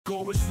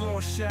Go as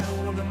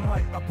LordShaedow on the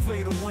mic. I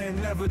play to win,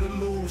 never to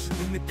lose.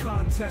 In the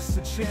contest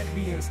of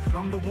champions,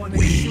 I'm the one they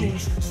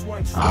choose.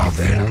 Swipes like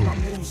Venom. My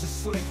moves are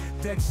slick.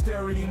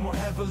 Dexterity more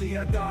heavily,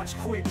 I dodge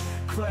quick.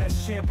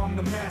 Class champ, I'm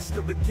the master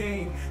of the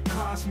game.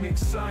 Cosmic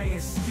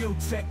science, skill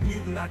tech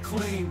mutant, I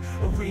claim.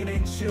 Arena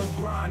and chill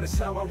grind, that's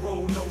how I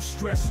roll. No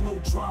stress, no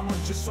drama,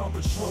 just on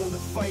patrol to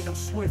fight. I'm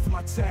swift,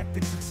 my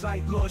tactics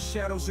excite.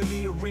 LordShaedow's in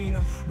the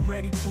arena,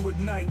 ready to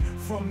ignite.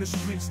 From the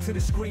streets to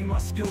the screen, my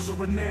skills are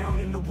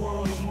renowned. In the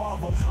world of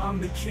Marvel,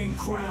 I'm the king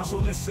crown. So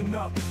listen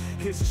up,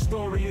 here's the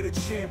story of the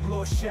champ.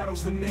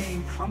 LordShaedow's the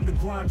name, I'm the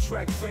grind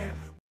track fan.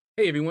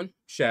 Hey everyone,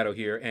 Shadow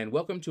here, and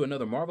welcome to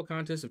another Marvel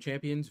Contest of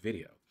Champions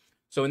video.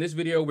 So in this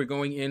video, we're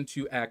going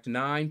into Act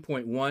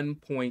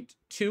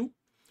 9.1.2,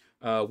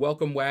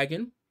 Welcome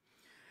Wagon.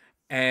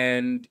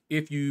 And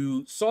if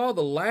you saw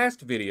the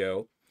last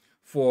video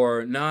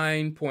for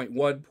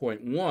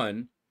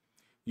 9.1.1,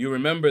 you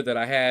remember that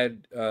I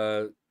had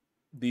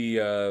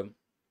the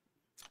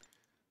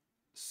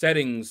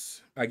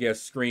settings, I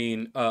guess,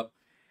 screen up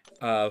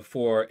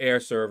for Air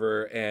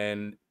Server,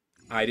 and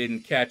I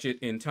didn't catch it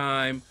in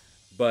time,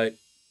 but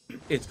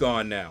it's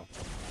gone now.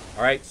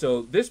 All right,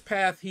 so this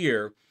path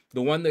here,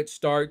 the one that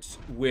starts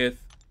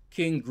with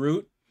King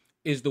Groot,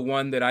 is the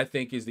one that I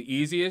think is the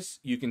easiest.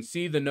 You can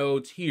see the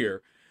nodes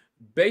here.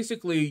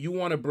 Basically, you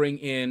want to bring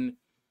in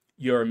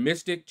your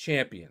Mystic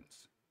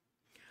champions.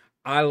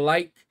 I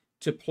like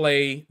to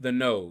play the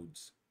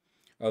nodes.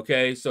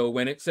 Okay, so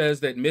when it says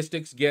that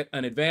Mystics get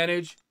an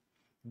advantage,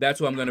 that's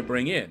what I'm going to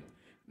bring in.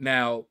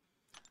 Now,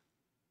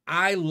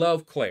 I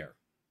love Claire.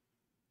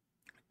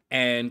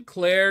 And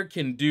Claire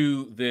can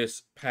do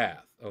this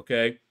path,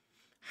 okay?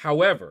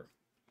 However,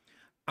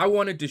 I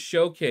wanted to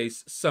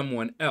showcase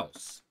someone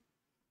else.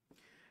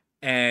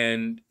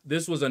 And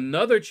this was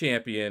another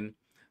champion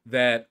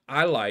that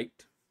I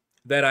liked,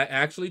 that I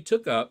actually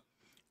took up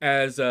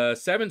as a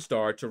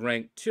 7-star to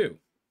rank 2.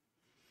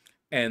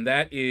 And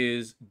that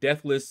is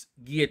Deathless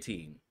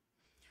Guillotine.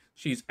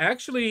 She's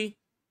actually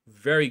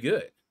very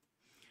good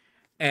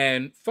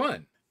and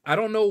fun. I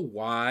don't know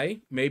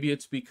why. Maybe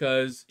it's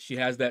because she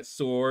has that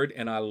sword,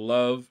 and I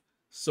love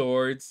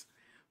swords,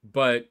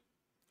 but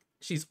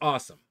she's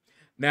awesome.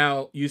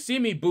 Now, you see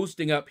me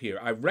boosting up here.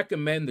 I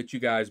recommend that you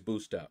guys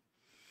boost up,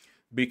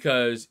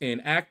 because in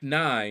Act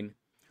 9,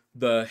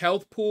 the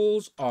health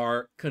pools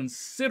are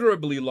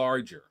considerably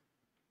larger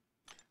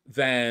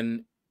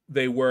than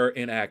they were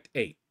in Act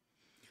 8.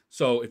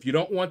 So if you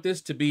don't want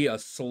this to be a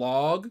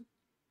slog,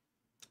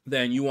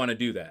 then you want to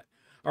do that.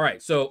 All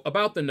right, so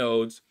about the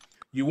nodes,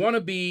 you want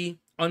to be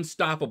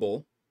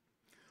unstoppable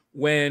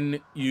when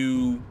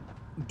you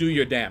do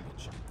your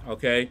damage,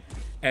 okay?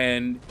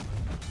 And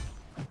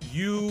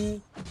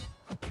you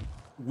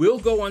will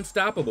go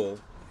unstoppable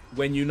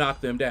when you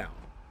knock them down.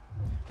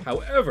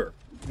 However,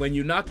 when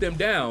you knock them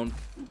down,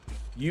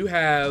 you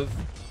have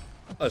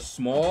a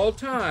small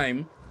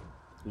time,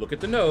 look at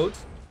the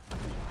nodes,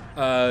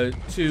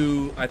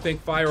 to, I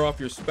think, fire off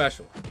your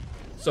special.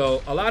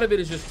 So a lot of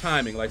it is just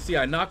timing. Like, see,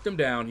 I knocked him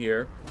down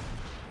here,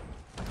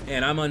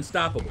 and I'm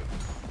unstoppable,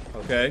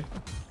 okay?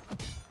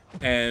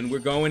 And we're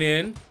going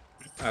in.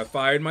 I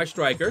fired my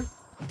striker.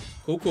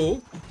 Cool,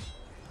 cool.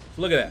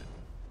 Look at that.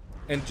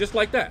 And just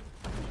like that.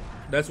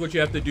 That's what you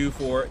have to do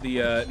for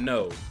the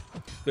node.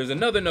 There's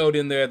another node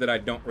in there that I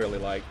don't really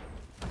like,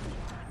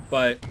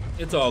 but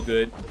it's all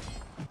good.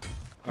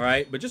 All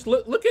right, but just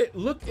look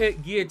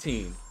at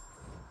Guillotine.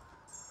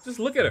 Just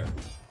look at her.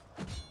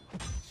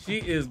 She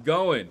is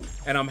going,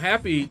 and I'm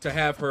happy to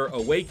have her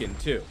awaken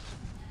too.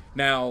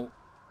 Now,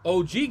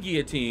 OG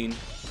Guillotine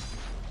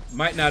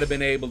might not have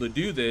been able to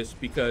do this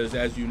because,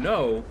 as you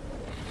know,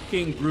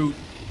 King Groot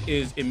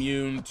is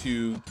immune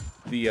to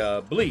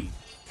the bleed.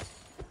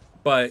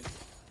 But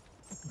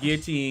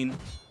Guillotine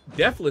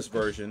Deathless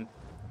version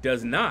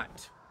does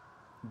not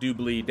do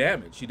bleed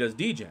damage. She does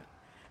degen.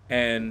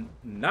 And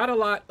not a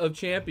lot of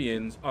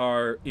champions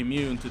are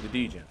immune to the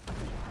degen.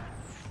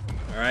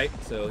 All right,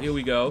 so here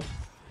we go.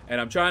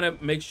 And I'm trying to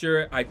make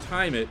sure I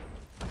time it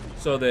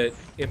so that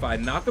if I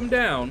knock them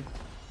down,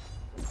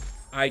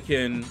 I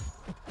can,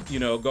 you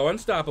know, go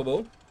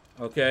unstoppable,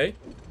 okay?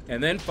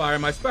 And then fire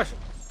my special.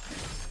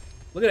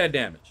 Look at that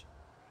damage,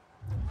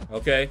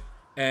 okay?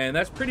 And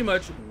that's pretty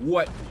much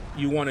what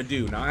you want to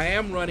do. Now, I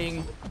am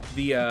running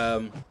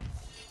the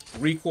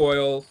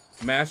recoil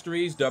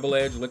masteries, double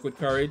edge, liquid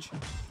courage,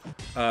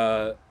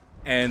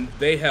 and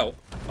they help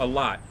a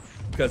lot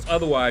because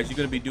otherwise you're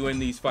going to be doing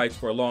these fights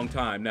for a long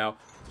time. Now,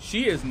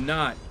 she is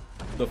not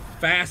the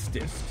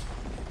fastest,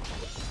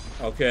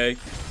 okay?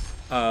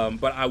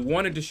 But I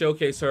wanted to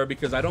showcase her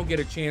because I don't get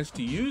a chance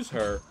to use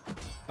her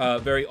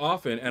very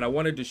often, and I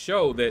wanted to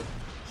show that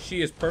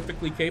she is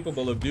perfectly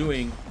capable of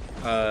doing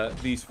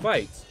these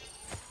fights.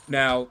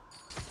 Now,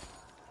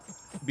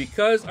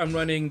 because I'm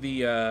running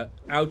the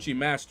Ouchie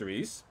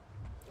Masteries,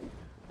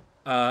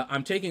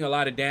 I'm taking a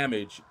lot of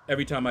damage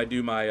every time I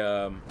do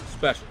my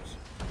specials.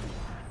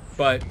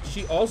 But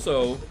she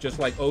also, just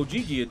like OG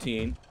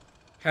Guillotine,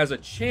 has a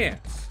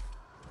chance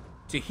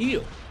to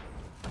heal.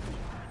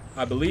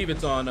 I believe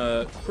it's on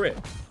a crit.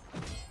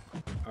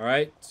 All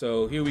right,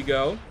 so here we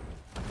go.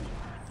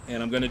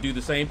 And I'm going to do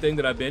the same thing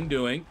that I've been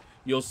doing.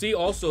 You'll see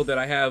also that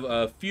I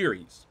have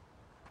Furies.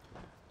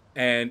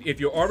 And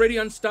if you're already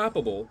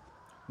unstoppable,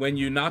 when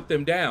you knock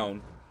them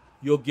down,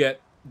 you'll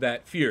get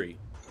that Fury.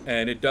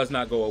 And it does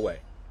not go away.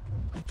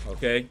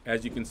 Okay,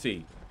 as you can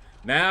see.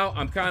 Now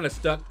I'm kind of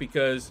stuck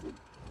because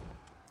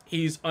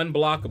he's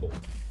unblockable.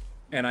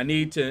 And I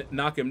need to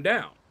knock him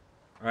down.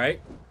 All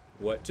right,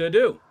 what to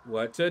do?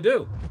 What to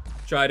do?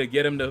 Try to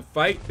get him to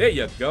fight. There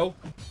you go.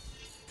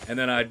 And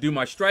then I do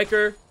my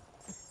striker.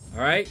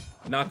 All right,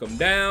 knock him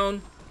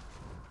down.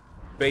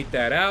 Bait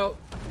that out.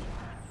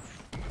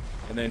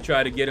 And then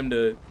try to get him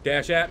to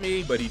dash at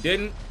me, but he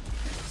didn't.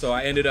 So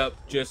I ended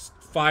up just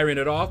firing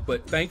it off,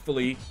 but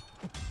thankfully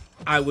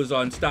I was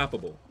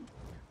unstoppable.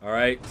 All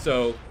right,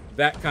 so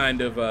that kind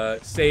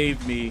of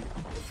saved me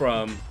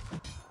from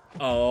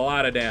a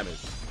lot of damage.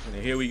 And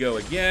then here we go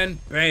again.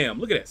 Bam,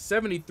 look at that,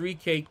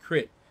 73k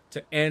crit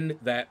to end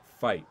that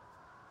fight.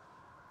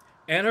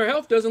 And her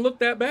health doesn't look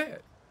that bad.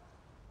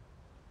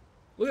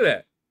 Look at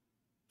that,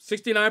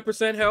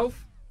 69%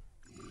 health.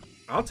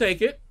 I'll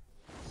take it.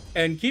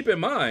 And keep in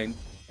mind,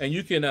 and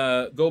you can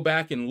go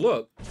back and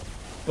look,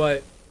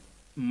 but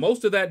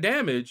most of that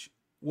damage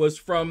was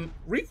from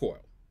recoil.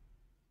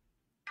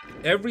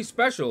 Every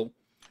special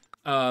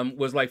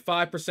was like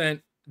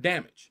 5%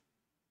 damage.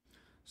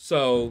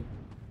 So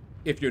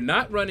if you're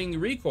not running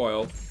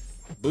recoil,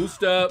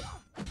 boost up,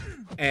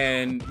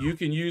 and you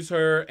can use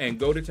her and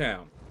go to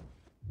town.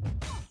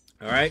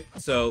 All right,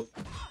 so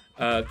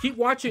keep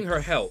watching her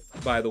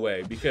health, by the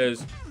way,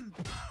 because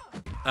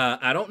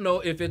I don't know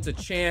if it's a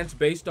chance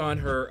based on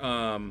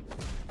her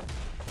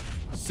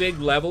sig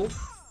level,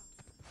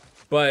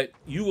 but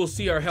you will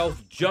see her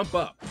health jump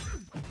up.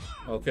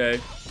 Okay,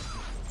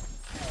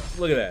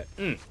 look at that.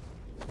 And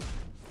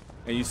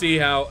you see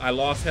how I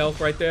lost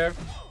health right there?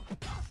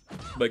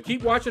 But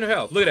keep watching her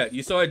health. Look at that.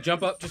 You saw it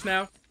jump up just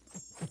now?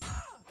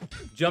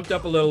 Jumped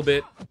up a little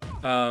bit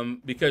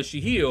because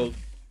she healed.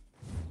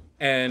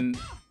 And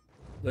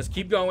let's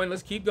keep going.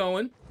 Let's keep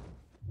going.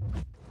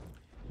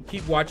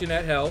 Keep watching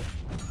that health.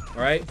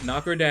 All right,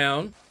 knock her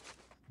down.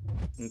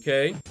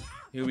 Okay,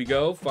 here we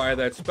go. Fire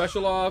that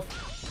special off.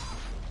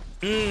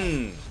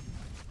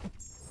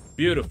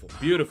 Beautiful,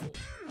 beautiful.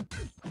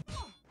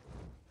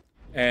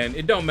 And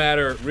it don't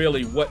matter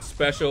really what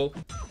special.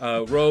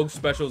 Rogue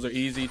specials are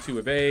easy to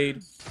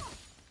evade.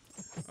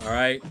 All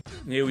right,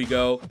 here we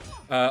go.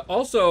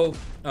 Also,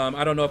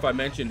 I don't know if I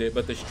mentioned it,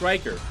 but the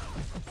striker,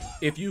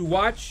 if you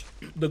watch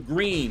the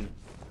green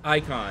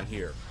icon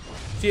here,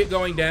 see it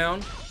going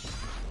down?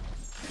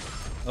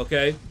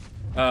 Okay,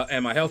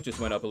 and my health just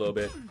went up a little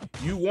bit.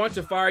 You want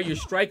to fire your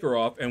striker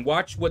off and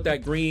watch what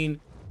that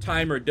green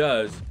timer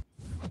does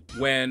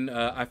when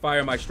I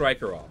fire my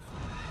striker off.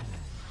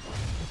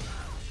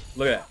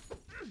 Look at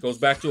that. Goes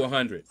back to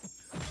 100.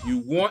 You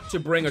want to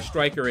bring a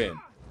striker in,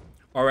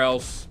 or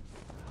else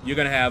you're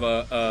going to have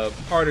a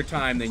harder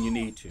time than you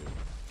need to.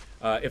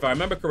 If I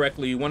remember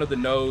correctly, one of the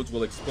nodes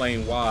will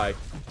explain why.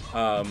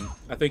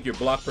 I think your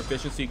block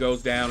proficiency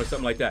goes down or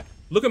something like that.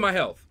 Look at my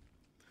health.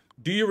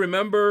 Do you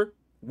remember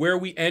where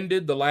we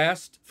ended the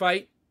last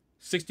fight?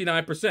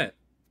 69%.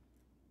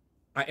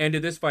 I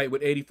ended this fight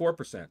with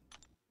 84%.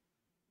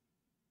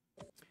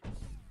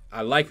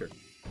 I like her.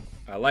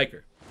 I like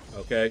her.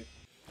 Okay.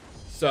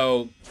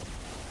 So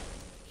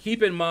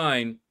keep in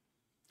mind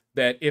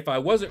that if I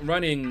wasn't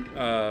running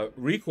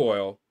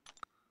recoil,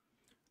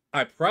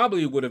 I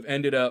probably would have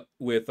ended up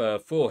with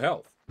full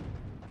health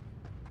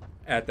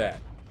at that.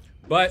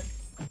 But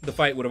the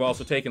fight would have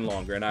also taken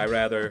longer, and I'd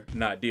rather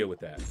not deal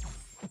with that.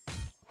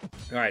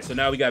 All right, so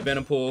now we got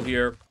Venompool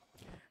here,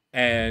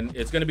 and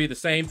it's going to be the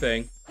same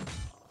thing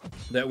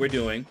that we're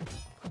doing.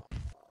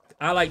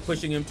 I like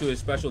pushing him to his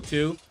special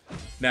too.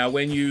 Now,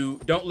 when you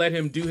don't let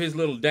him do his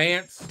little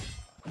dance,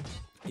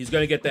 he's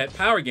going to get that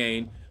power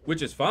gain,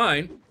 which is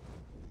fine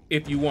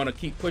if you want to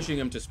keep pushing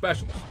him to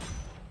specials,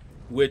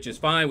 which is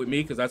fine with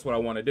me because that's what I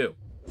want to do.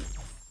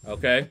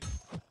 Okay?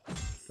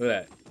 Look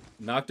at that.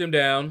 Knocked him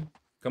down.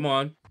 Come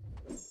on.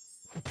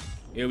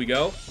 Here we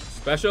go.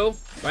 Special.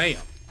 Bam.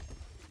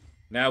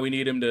 Now we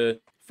need him to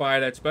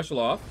fire that special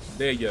off.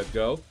 There you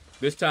go.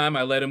 This time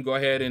I let him go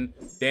ahead and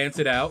dance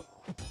it out.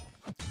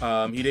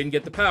 He didn't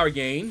get the power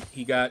gain.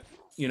 He got,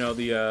 you know,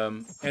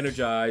 the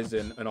energize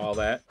and all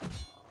that.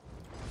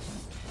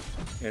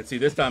 And see,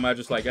 this time I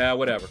just like,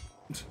 whatever.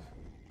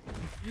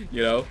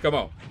 You know, come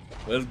on.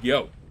 Let's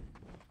go.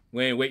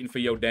 We ain't waiting for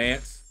your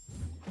dance.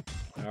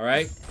 All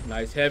right.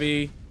 Nice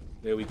heavy.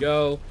 There we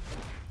go.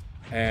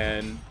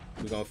 And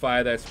we're going to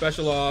fire that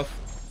special off.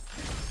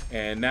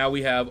 And now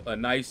we have a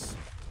nice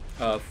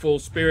full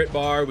spirit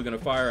bar. We're going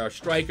to fire our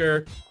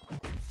striker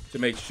to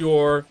make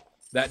sure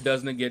that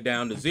doesn't get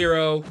down to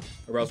 0,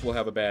 or else we'll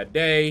have a bad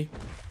day.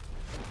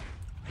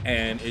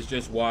 And it's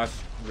just wash,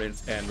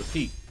 rinse, and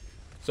repeat.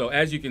 So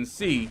as you can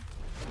see,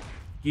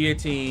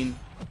 Guillotine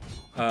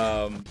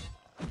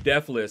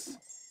Deathless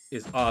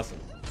is awesome.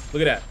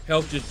 Look at that.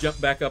 Health just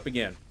jumped back up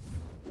again.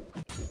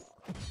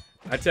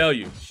 I tell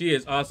you, she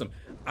is awesome.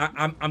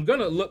 I'm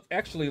gonna look.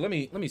 Actually, let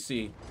me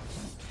see.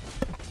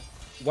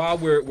 while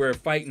we're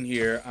fighting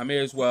here, I may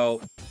as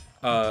well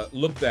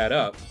look that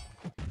up.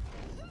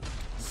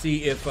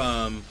 See if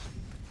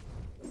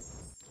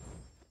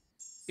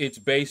it's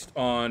based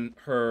on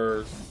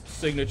her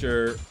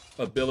signature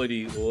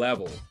ability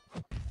level.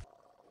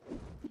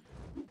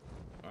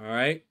 All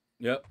right.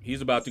 Yep,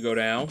 he's about to go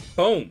down.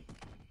 Boom.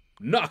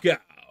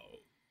 Knockout.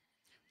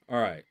 All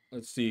right,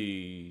 let's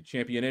see.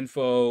 Champion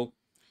info.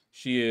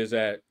 She is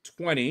at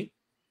 20.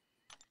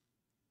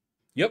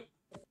 Yep.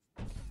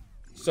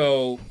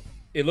 So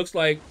it looks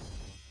like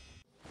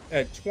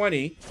at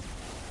 20,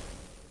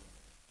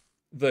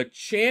 the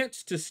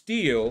chance to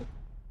steal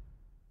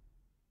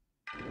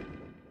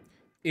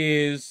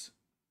is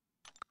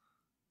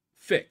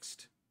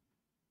fixed.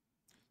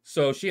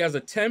 So she has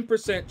a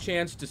 10%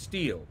 chance to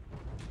steal.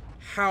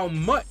 How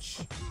much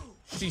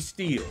she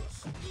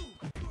steals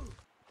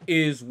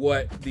is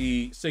what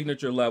the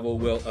signature level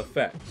will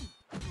affect.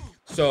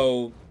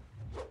 So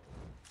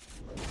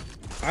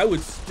I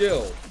would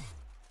still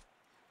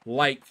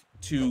like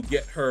to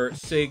get her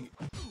sig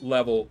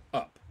level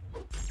up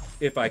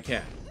if I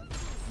can.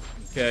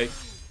 Okay.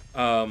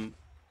 Can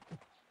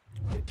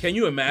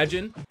you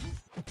imagine?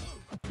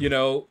 You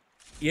know,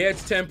 yeah,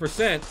 it's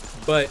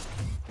 10%, but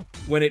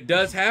when it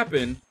does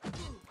happen,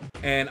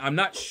 and I'm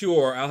not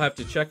sure, I'll have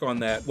to check on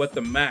that, what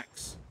the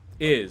max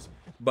is.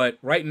 But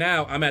right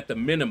now, I'm at the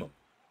minimum.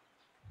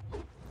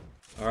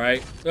 All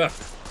right. Ugh.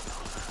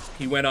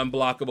 He went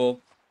unblockable.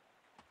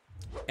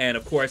 And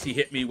of course, he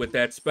hit me with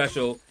that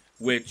special,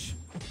 which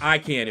I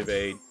can't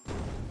evade.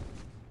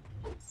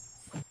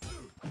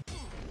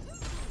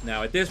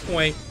 Now, at this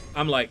point,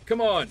 I'm like,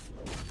 come on.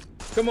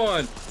 Come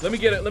on. Let me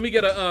get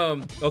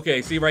a,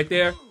 okay, see right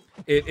there?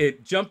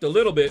 It jumped a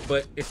little bit,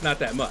 but it's not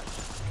that much.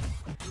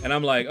 And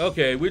I'm like,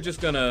 okay, we're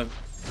just gonna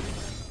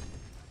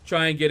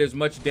try and get as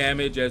much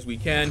damage as we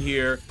can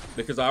here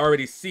because I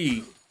already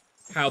see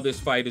how this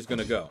fight is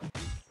gonna go.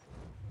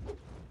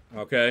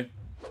 Okay.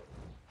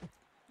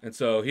 And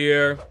so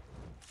here,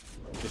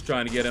 just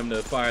trying to get him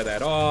to fire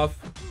that off.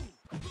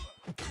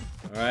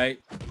 All right.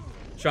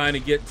 Trying to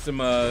get some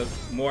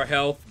more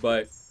health,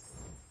 but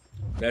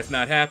that's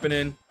not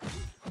happening.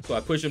 So I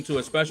push him to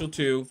a special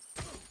 2.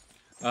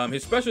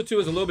 His special 2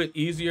 is a little bit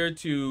easier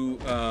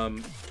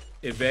to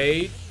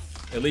evade,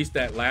 at least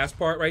that last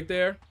part right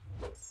there.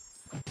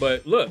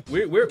 But look,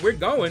 we're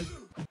going,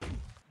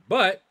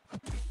 but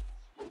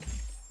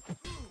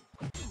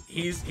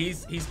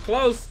he's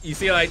close. You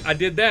see, I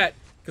did that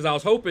because I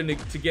was hoping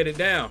to get it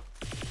down.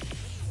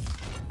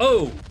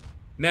 Oh,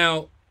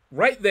 now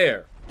right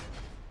there.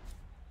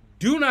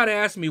 Do not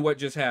ask me what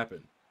just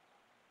happened.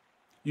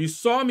 You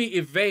saw me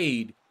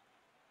evade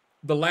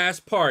the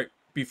last part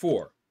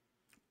before.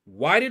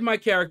 Why did my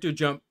character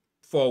jump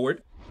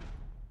forward?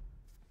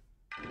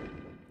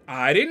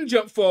 I didn't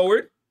jump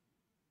forward.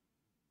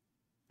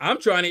 I'm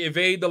trying to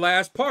evade the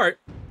last part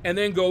and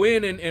then go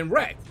in and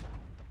wreck.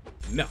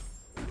 No.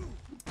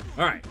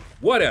 All right,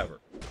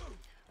 whatever.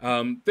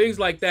 Things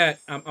like that,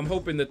 I'm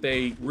hoping that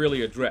they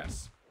really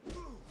address.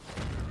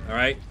 All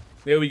right,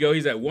 there we go.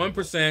 He's at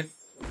 1%.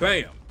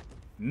 Bam.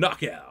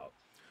 Knockout.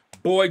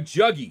 Boy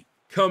Juggy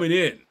coming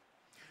in.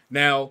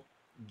 Now,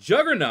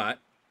 Juggernaut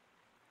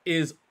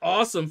is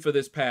awesome for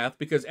this path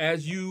because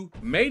as you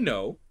may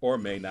know or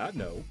may not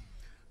know,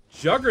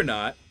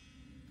 Juggernaut,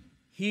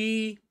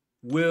 he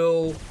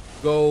will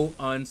go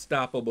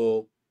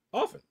unstoppable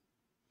often.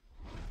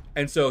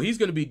 And so he's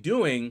going to be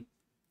doing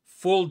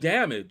full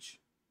damage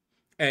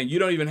and you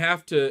don't even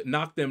have to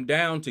knock them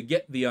down to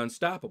get the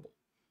unstoppable.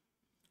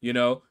 You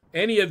know,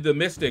 any of the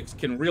mystics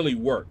can really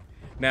work.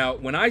 Now,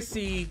 when I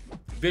see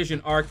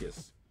Vision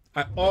Aarkus,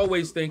 I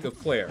always think of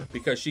Claire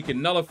because she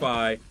can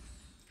nullify,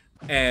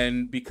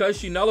 and because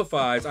she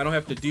nullifies, I don't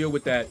have to deal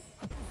with that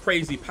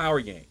crazy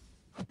power gain.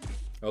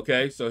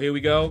 Okay, so here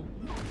we go.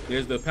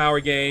 Here's the power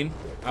gain.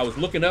 I was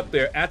looking up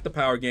there at the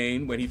power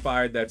gain when he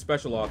fired that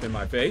special off in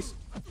my face.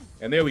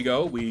 And there we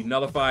go. We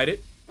nullified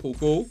it. Cool,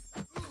 cool.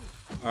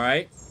 All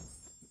right.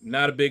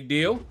 Not a big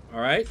deal.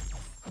 All right.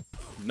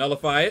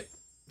 Nullify it.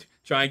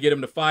 Try and get him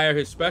to fire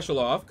his special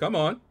off. Come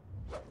on.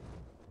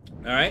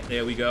 All right,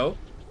 there we go.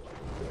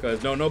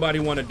 Because nobody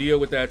want to deal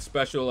with that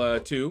special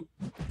 2.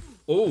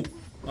 Ooh,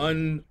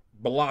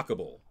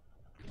 unblockable.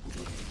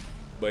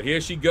 But here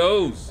she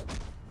goes.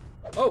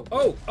 Oh,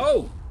 oh,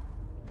 oh.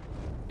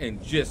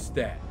 And just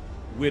that,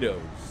 Widow's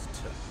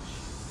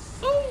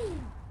touch. Ooh.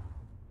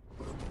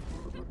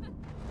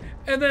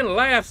 And then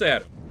laughs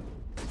at him.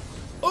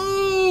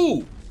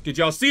 Ooh, did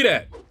y'all see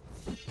that?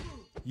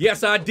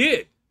 Yes, I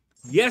did.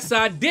 Yes,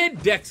 I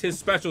did dex his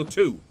special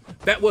 2.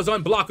 That was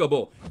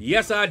unblockable.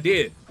 Yes, I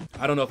did.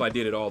 I don't know if I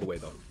did it all the way,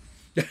 though.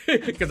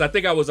 Because I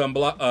think I was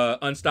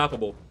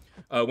unstoppable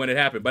when it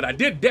happened. But I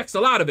did dex a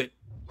lot of it.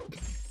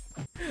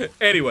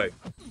 Anyway.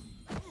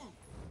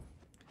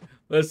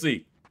 Let's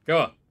see. Come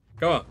on.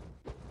 Come on.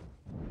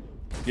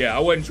 Yeah, I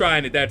wasn't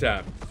trying it that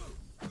time.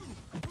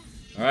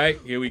 All right,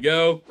 here we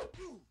go.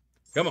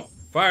 Come on.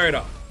 Fire it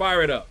up.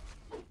 Fire it up.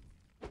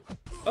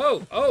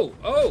 Oh, oh,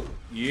 oh.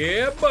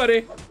 Yeah,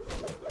 buddy.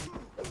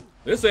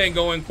 This ain't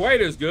going quite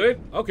as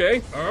good.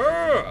 Okay.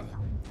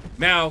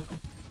 Now,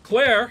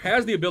 Claire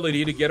has the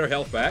ability to get her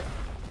health back.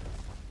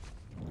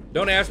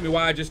 Don't ask me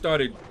why I just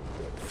started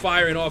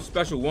firing off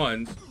special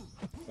ones.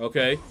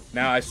 Okay,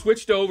 now I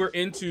switched over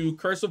into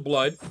Curse of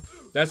Blood.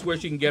 That's where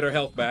she can get her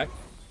health back.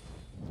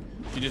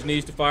 She just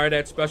needs to fire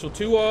that special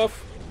 2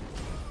 off.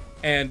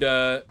 And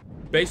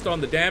based on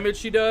the damage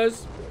she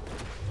does,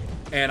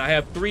 and I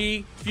have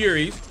 3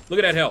 Furies. Look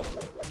at that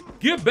health.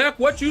 Give back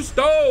what you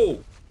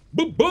stole.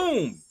 Boom,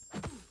 boom.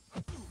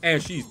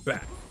 And she's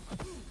back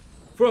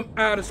from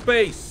outer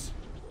space.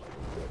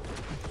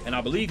 And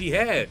I believe he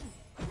had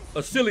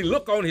a silly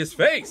look on his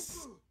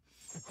face.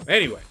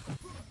 Anyway,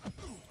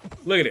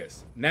 look at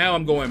this. Now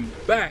I'm going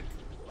back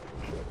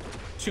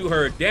to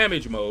her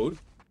damage mode.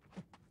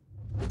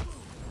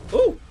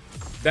 Ooh,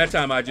 that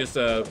time I just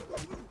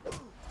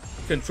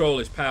control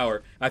his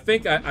power. I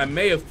think I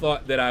may have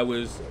thought that I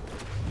was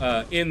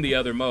in the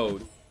other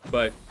mode,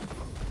 but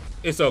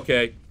it's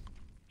okay.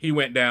 He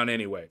went down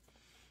anyway.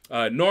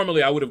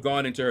 Normally I would have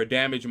gone into her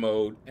damage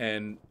mode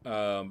and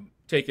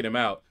taken him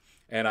out,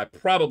 and I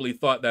probably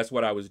thought that's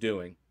what I was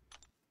doing.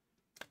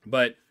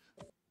 But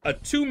a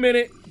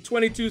 2-minute,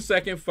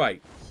 22-second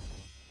fight.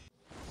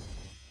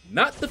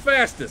 Not the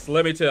fastest,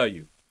 let me tell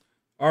you.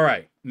 All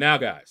right, now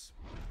guys,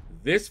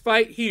 this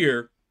fight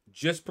here,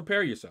 just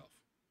prepare yourself.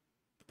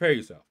 Prepare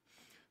yourself.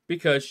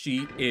 Because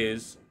she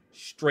is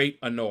straight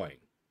annoying.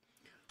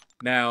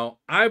 Now,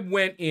 I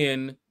went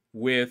in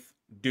with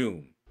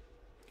Doom.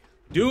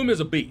 Doom is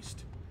a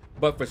beast.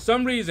 But for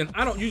some reason,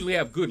 I don't usually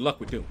have good luck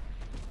with Doom.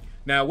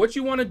 Now, what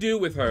you want to do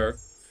with her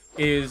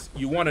is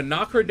you want to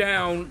knock her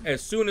down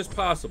as soon as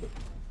possible.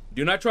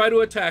 Do not try to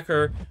attack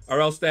her,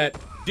 or else that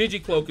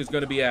Digicloak is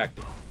going to be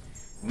active.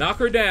 Knock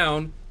her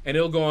down, and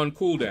it'll go on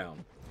cooldown.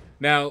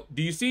 Now,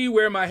 do you see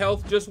where my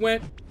health just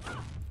went?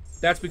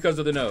 That's because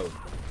of the node.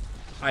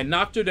 I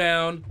knocked her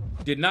down,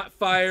 did not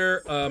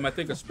fire, I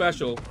think, a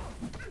special,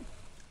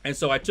 and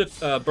so I took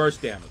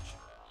burst damage.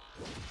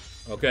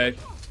 Okay?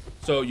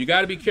 So you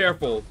got to be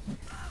careful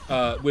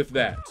with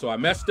that. So I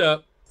messed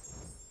up,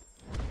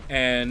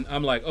 and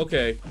I'm like,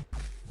 okay,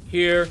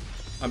 here,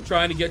 I'm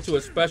trying to get to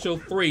a special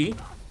 3.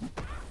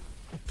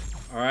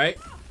 All right?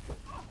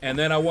 And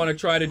then I want to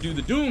try to do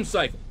the Doom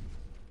cycle.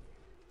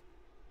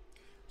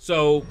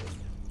 So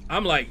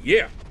I'm like,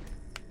 yeah,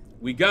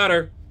 we got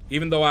her.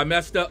 Even though I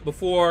messed up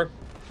before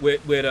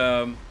with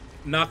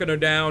knocking her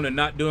down and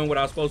not doing what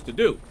I was supposed to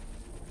do.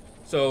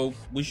 So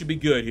we should be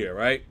good here,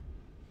 right?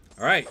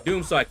 All right,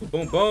 Doom cycle.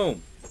 Boom,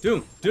 boom.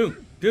 Doom,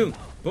 doom, doom.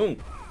 Boom,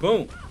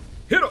 boom.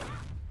 Hit her.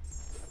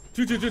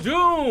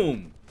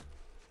 Doom.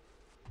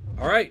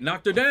 All right,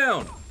 knocked her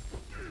down.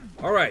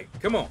 All right,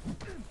 come on.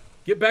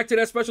 Get back to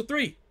that special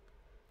 3.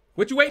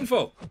 What you waiting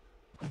for?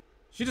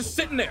 She just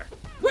sitting there.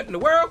 What in the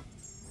world?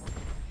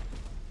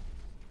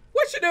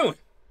 What's she doing?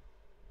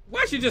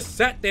 Why she just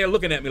sat there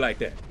looking at me like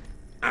that?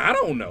 I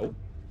don't know.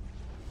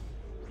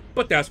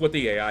 But that's what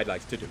the AI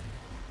likes to do.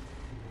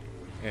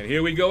 And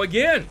here we go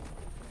again.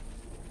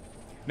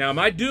 Now,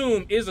 my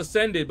Doom is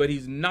ascended, but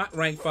he's not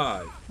rank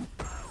 5.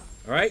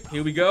 All right,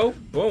 here we go.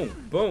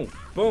 Boom, boom,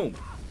 boom.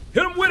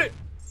 Hit him with it.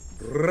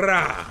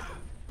 Rah.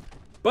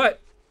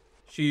 But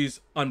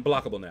she's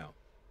unblockable now.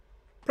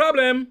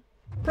 Problem.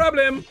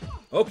 Problem.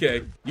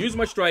 Okay, use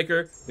my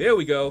striker. There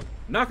we go.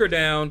 Knock her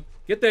down.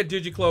 Get that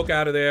Digicloak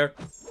out of there.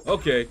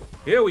 Okay,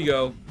 here we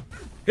go.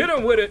 Hit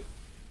him with it.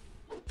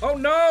 Oh,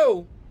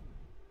 no.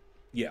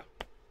 Yeah,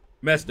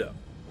 messed up.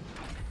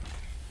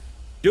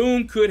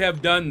 Doom could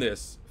have done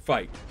this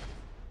fight,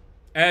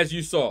 as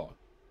you saw.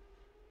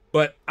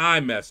 But I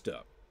messed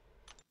up.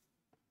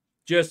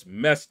 Just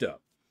messed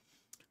up.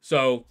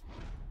 So,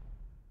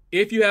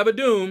 if you have a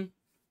Doom,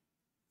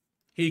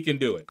 he can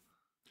do it.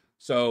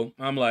 So,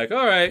 I'm like,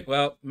 all right,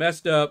 well,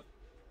 messed up.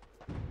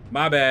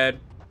 My bad.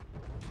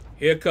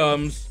 Here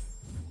comes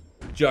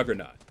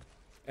Juggernaut.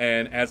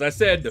 And as I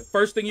said, the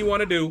first thing you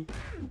want to do,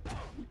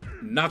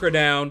 knock her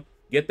down,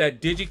 get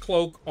that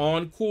Digicloak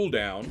on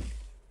cooldown,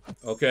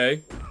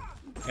 okay?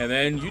 And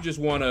then you just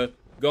want to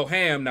go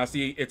ham. Now,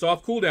 see, it's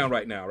off cooldown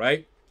right now,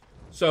 right?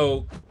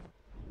 So,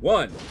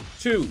 1,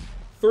 2,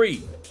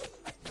 3,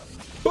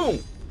 boom,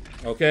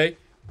 okay?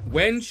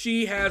 When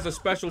she has a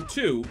special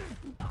 2,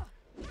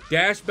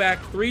 dash back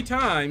 3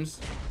 times.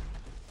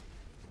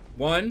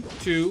 1,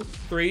 2,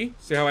 3.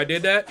 See how I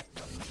did that?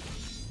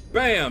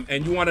 Bam!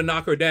 And you want to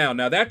knock her down.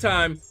 Now, that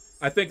time,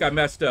 I think I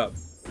messed up.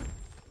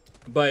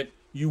 But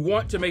you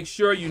want to make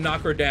sure you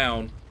knock her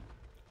down,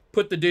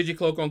 put the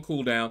Digicloak on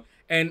cooldown,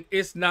 and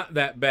it's not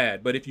that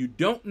bad. But if you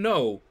don't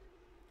know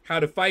how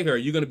to fight her,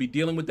 you're going to be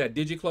dealing with that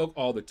Digicloak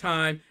all the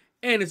time,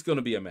 and it's going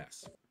to be a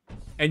mess.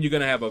 And you're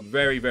going to have a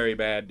very, very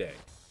bad day.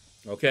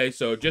 Okay,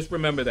 so just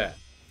remember that.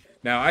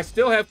 Now, I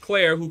still have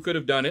Claire, who could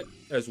have done it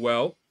as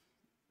well.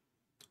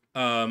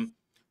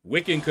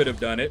 Wiccan could have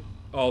done it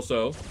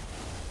also.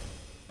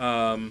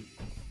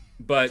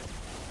 But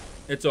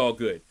it's all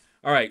good.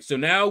 All right, so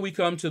now we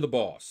come to the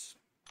boss.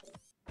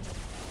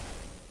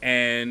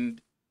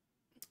 And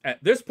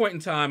at this point in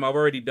time, I've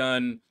already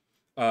done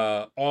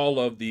all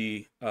of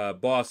the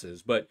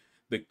bosses. But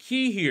the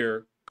key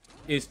here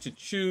is to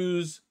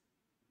choose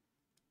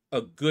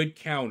a good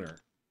counter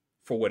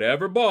for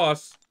whatever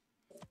boss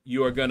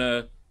you are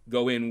gonna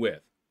go in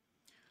with.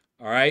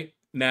 All right.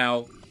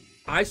 Now,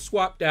 I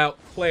swapped out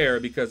Claire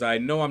because I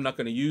know I'm not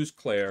going to use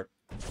Claire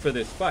for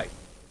this fight.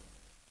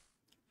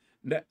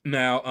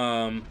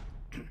 Now,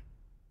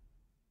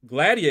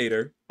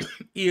 Gladiator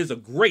is a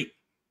great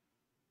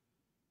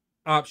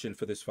option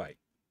for this fight.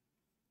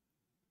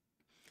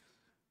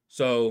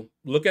 So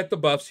look at the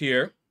buffs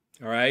here.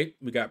 All right.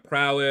 We got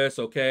prowess.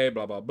 Okay.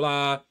 Blah, blah,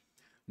 blah.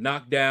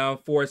 Knockdown,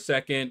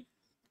 4-second.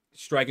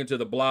 Strike into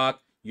the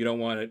block. You don't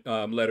want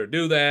to let her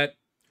do that.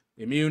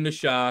 Immune to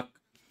shock.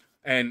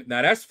 And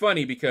now that's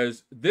funny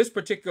because this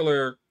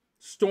particular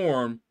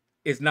Storm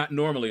is not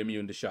normally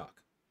immune to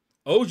shock.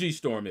 OG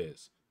Storm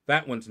is.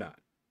 That one's not.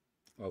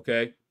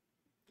 Okay.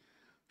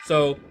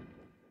 So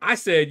I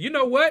said, you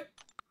know what?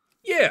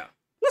 Yeah,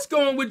 let's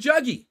go on with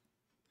Juggy.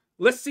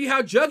 Let's see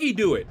how Juggy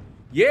do it.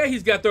 Yeah,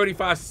 he's got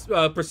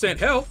 35%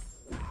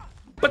 health,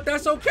 but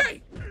that's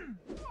okay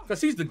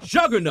because he's the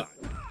Juggernaut.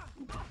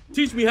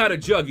 Teach me how to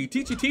Juggy.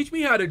 Teach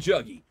me how to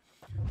Juggy.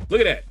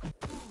 Look at that.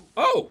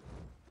 Oh,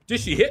 did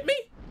she hit me?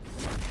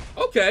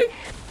 Okay,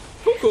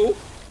 cool.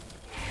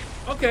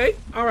 Okay,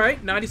 all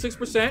right,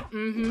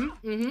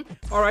 96%.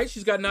 All right,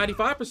 she's got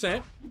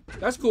 95%.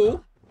 That's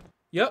cool.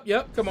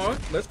 Yep, come on,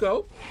 let's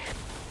go.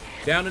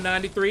 Down to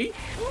 93.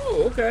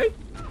 Oh, okay.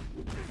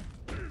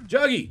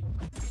 Juggy,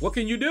 what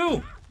can you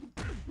do?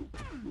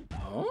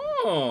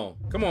 Oh,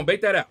 come on,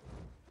 bait that out.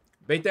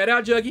 Bait that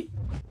out, Juggy.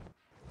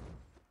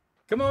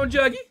 Come on,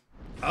 Juggy.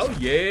 Oh,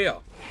 yeah.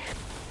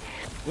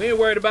 We ain't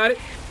worried about it.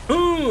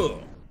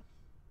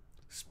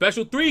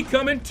 Special 3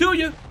 coming to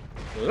you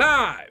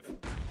live.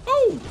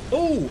 Oh,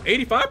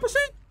 85%?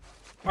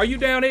 Are you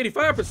down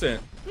 85%?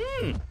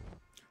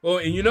 Well,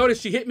 and you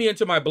notice she hit me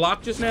into my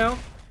block just now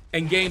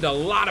and gained a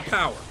lot of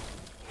power.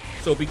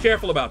 So be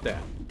careful about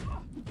that.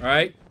 All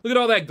right? Look at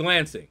all that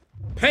glancing.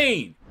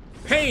 Pain,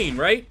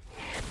 right?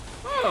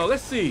 Oh,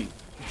 let's see.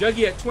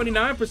 Juggy at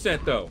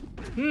 29% though.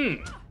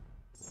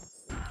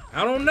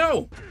 I don't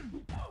know.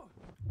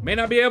 May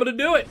not be able to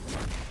do it.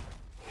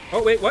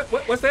 Oh, wait,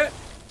 what's that?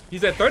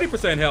 He's at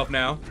 30% health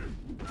now.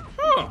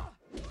 Huh.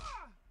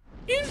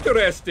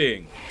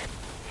 Interesting.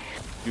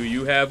 Do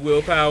you have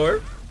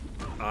willpower?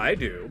 I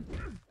do.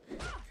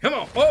 Come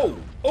on. Oh.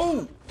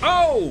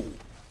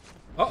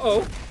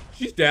 Uh-oh.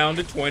 She's down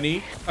to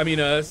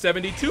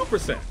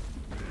 72%.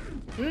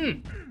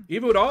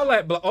 Even with all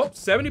that,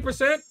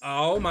 70%?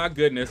 Oh my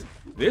goodness.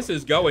 This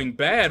is going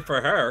bad for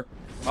her.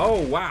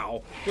 Oh,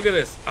 wow. Look at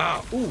this.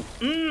 Oh,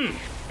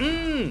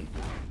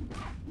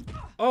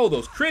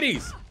 those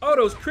critties.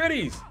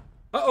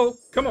 Uh-oh,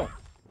 come on.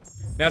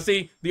 Now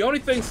see, the only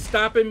thing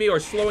stopping me or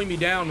slowing me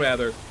down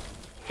rather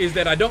is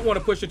that I don't want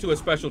to push it to a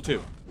special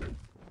 2.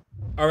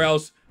 Or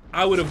else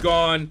I would have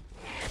gone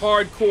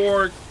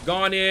hardcore,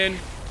 gone in,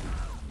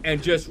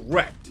 and just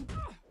wrecked.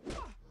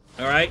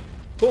 All right?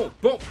 Boom.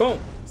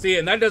 See,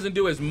 and that doesn't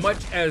do as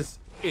much as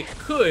it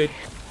could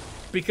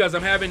because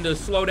I'm having to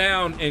slow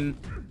down and,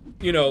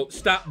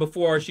 stop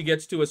before she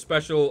gets to a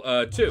special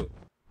 2.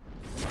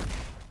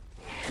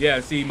 Yeah,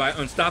 see, my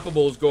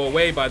unstoppables go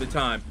away by the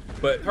time.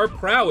 But her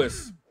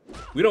prowess,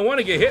 we don't want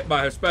to get hit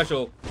by her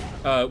special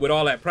with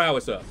all that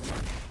prowess up.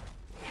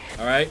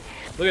 All right?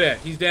 Look at that.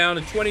 He's down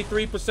to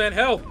 23%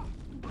 health.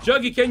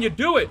 Juggy, can you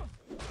do it?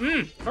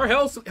 Her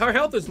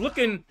health is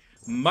looking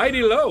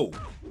mighty low.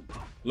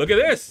 Look at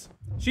this.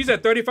 She's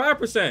at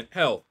 35%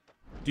 health.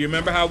 Do you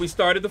remember how we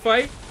started the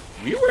fight?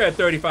 We were at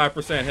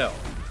 35% health.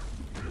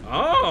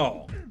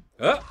 Oh.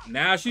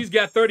 Now she's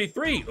got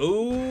 33.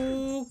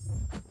 Ooh.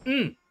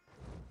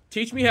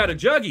 Teach me how to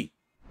Juggy.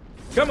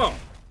 Come on.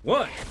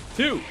 1,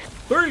 2,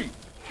 3.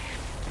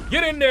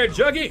 Get in there,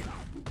 Juggy.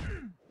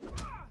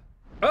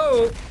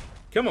 Uh-oh.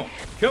 Come on.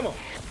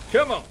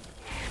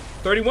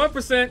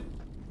 31%.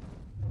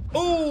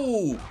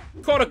 Ooh.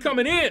 Caught her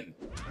coming in.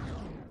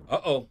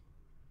 Uh-oh.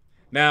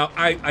 Now,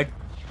 I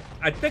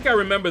think I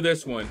remember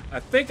this one. I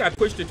think I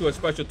pushed it to a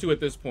special 2 at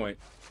this point.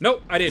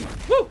 Nope, I didn't.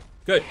 Woo.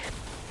 Good.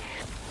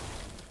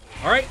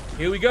 All right,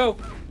 here we go.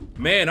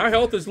 Man, our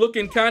health is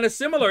looking kind of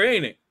similar,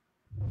 ain't it?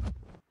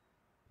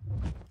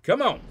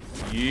 Come on.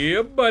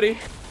 Yeah, buddy.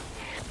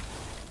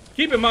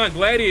 Keep in mind,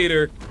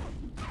 Gladiator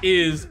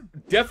is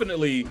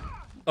definitely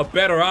a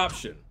better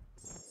option.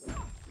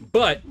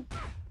 But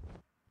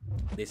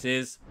this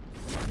is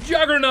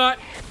Juggernaut.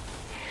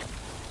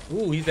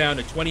 Ooh, he's down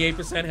to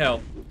 28%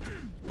 health.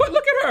 But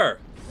look at her.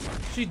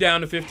 She's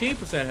down to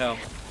 15% health.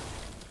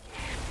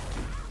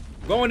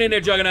 Going in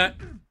there, Juggernaut.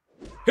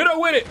 Hit her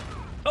with it.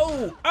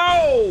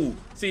 Oh.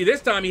 See,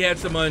 this time he had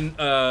some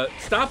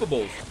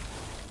unstoppables.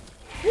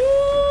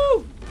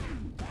 Woo.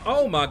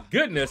 Oh, my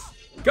goodness.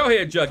 Go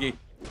ahead, Juggy.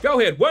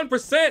 Go ahead.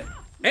 1%.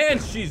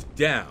 And she's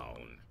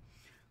down.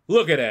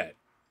 Look at that.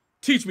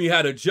 Teach me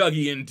how to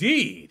Juggy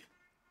indeed.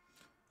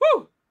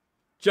 Woo.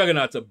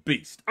 Juggernaut's a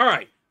beast. All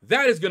right.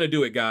 That is going to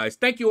do it, guys.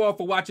 Thank you all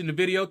for watching the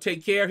video.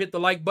 Take care. Hit the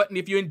like button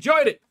if you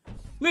enjoyed it.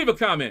 Leave a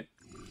comment.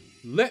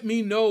 Let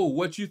me know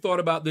what you thought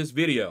about this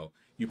video.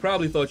 You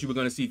probably thought you were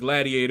going to see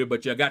Gladiator,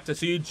 but you got to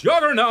see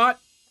Juggernaut.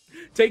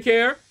 Take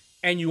care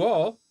And you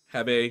all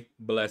have a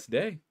blessed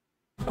day.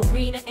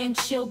 Arena and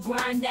chill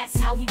grind, that's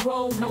how we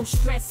roll. No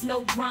stress,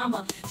 no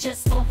drama,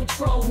 just on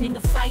patrol. In the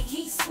fight,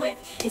 he's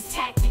swift, his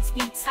tactics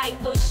be tight.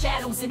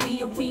 LordShaedow's in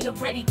the arena,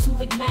 ready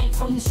to ignite.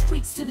 From the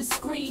streets to the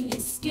screen,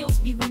 his skills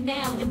be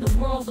renowned. In the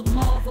world of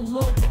Marvel,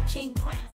 Lord the King crown.